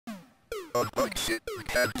Unboxing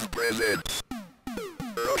Cats presents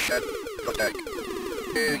Russian attack.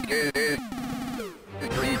 Green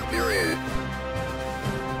Beret.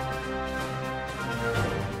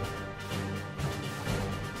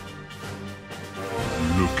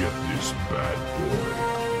 Look at this bad boy.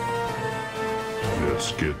 Let's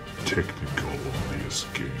get technical on this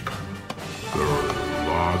game. There are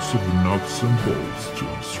lots of nuts and bolts to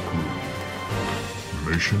unscrew.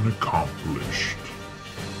 Mission accomplished.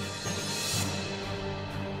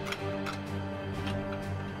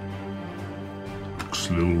 Looks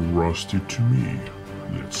a little rusty to me.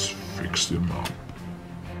 Let's fix him up.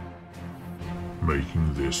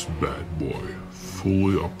 Making this bad boy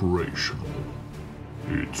fully operational.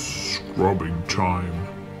 It's scrubbing time.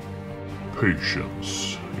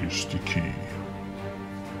 Patience is the key.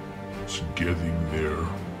 It's getting there,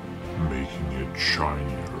 making it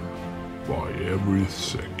shinier by every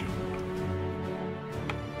second.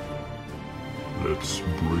 Let's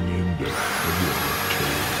bring in the heavy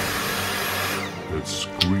tail. Let's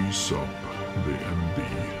grease up the MB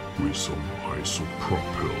with some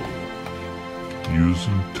isopropyl.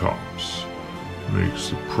 Using tops makes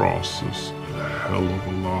the process a hell of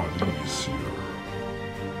a lot easier.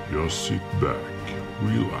 Just sit back,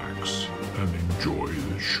 relax, and enjoy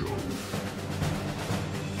the show.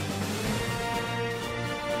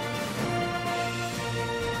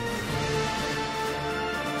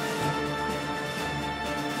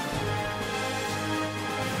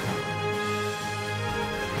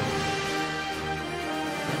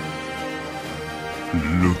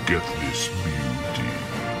 Look at this beauty.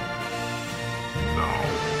 Now,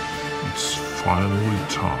 it's finally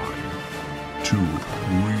time to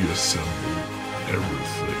reassemble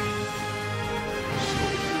everything. So,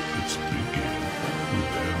 let's begin with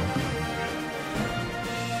MB.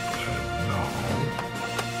 And now,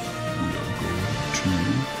 we are going to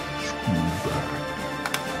screw back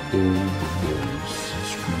all the bolts and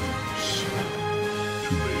screws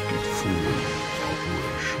to make it fully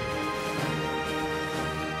operational.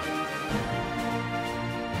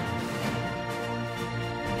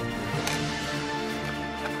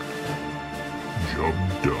 Job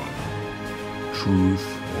done. Truth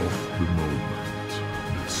of the moment.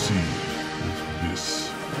 Let's see if this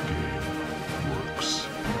game works.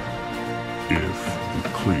 If the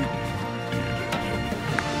cleaning did any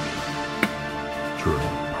good. Turn the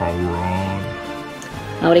power on.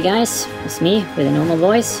 Howdy guys, it's me with a normal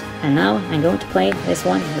voice, and now I'm going to play this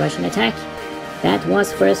one, Russian Attack. That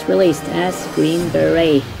was first released as Green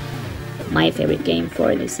Beret. My favorite game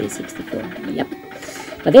for the C64. Yep.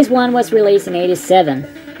 But this one was released in '87,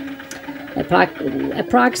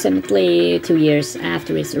 approximately 2 years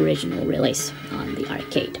after its original release on the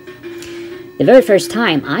arcade. The very first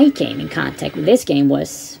time I came in contact with this game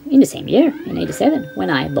was in the same year, in '87,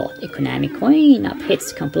 when I bought a Konami Coin-Up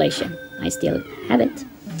Hits compilation. I still have it.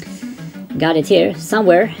 Got it here,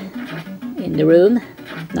 somewhere, in the room,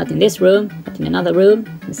 not in this room, but in another room,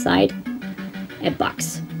 inside a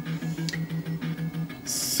box.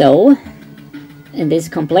 So, in this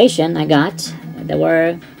compilation I got, there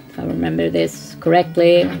were, if I remember this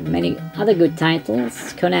correctly, many other good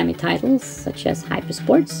titles, Konami titles, such as Hyper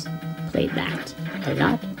Sports, played that a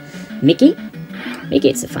lot. Mickey,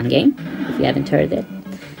 it's a fun game, if you haven't heard it.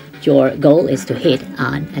 Your goal is to hit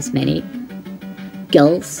on as many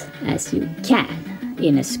goals as you can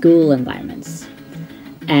in a school environment.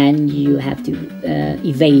 And you have to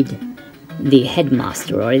evade the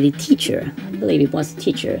headmaster or the teacher, I believe it was the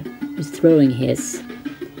teacher, who's throwing his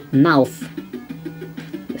mouth,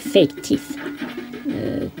 fake teeth,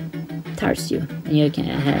 towards you. And you can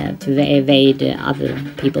have to evade other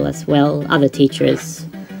people as well, other teachers,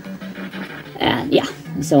 and yeah,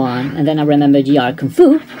 and so on. And then I remember GR Kung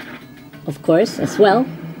Fu, of course, as well.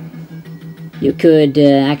 You could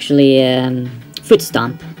actually foot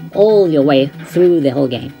stomp all your way through the whole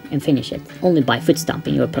game and finish it, only by foot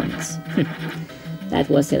stomping your opponents. That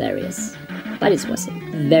was hilarious. But it was a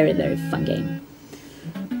very, very fun game.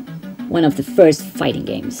 One of the first fighting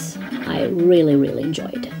games I really, really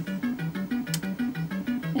enjoyed.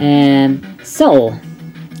 So,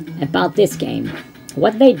 about this game,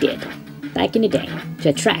 what they did back in the day to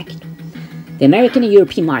attract the American and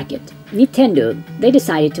European market, Nintendo, they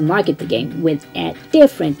decided to market the game with a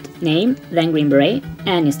different name than Green Beret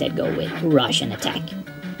and instead go with Russian Attack,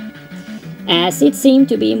 as it seemed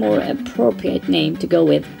to be a more appropriate name to go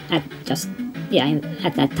with at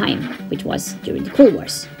that time, which was during the Cold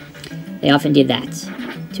Wars. They often did that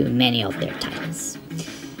to many of their titles.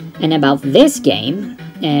 And about this game,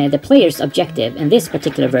 the player's objective in this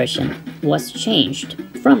particular version was changed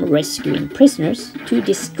from rescuing prisoners to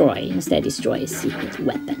instead destroy a secret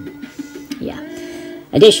weapon. Yeah.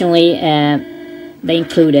 Additionally, they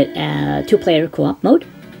included a 2-player co-op mode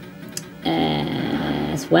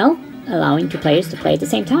as well, allowing 2 players to play at the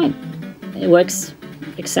same time. It works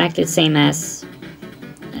exactly the same as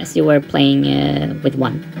you were playing with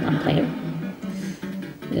one player.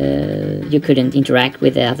 You couldn't interact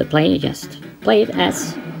with the other player, you just play it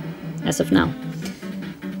as of now.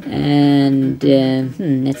 And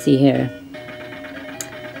let's see here.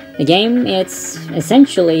 The game, it's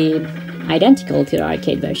essentially identical to the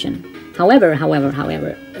arcade version. However,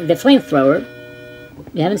 the Flamethrower,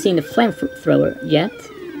 you haven't seen the Flamethrower yet.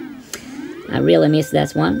 I really miss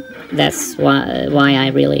that one. That's why I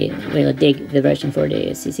really dig the version for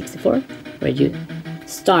the C64, where you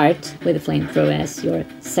start with the Flamethrower as your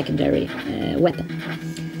secondary weapon.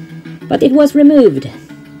 But it was removed.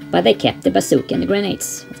 But they kept the bazooka and the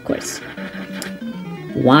grenades, of course.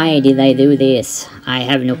 Why did they do this? I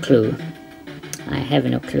have no clue. I have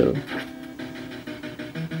no clue.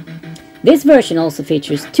 This version also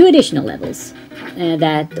features 2 additional levels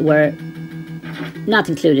that were not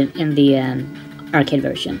included in the arcade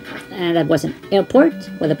version. That was an airport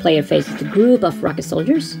where the player faces a group of rocket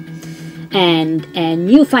soldiers, and a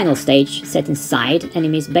new final stage set inside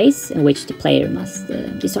enemy's base in which the player must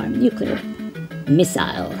disarm nuclear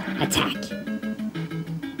missile attack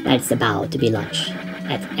that's about to be launched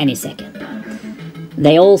at any second.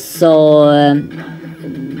 They also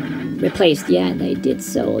replaced, they did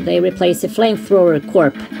so. They replaced the Flamethrower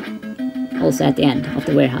Corp also at the end of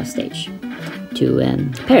the warehouse stage to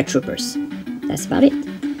paratroopers. That's about it.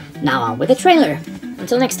 Now on with the trailer.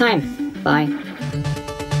 Until next time, bye.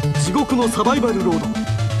 地獄のサバイバルロード、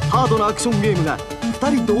ハードなアクションゲームが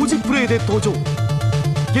2人同時プレイで登場。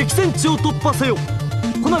激戦地を突破せよ。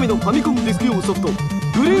コナミのファミコンディスク用ソフトグ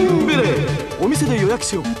リーンベレー、お店で予約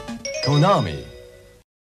しよう。Konami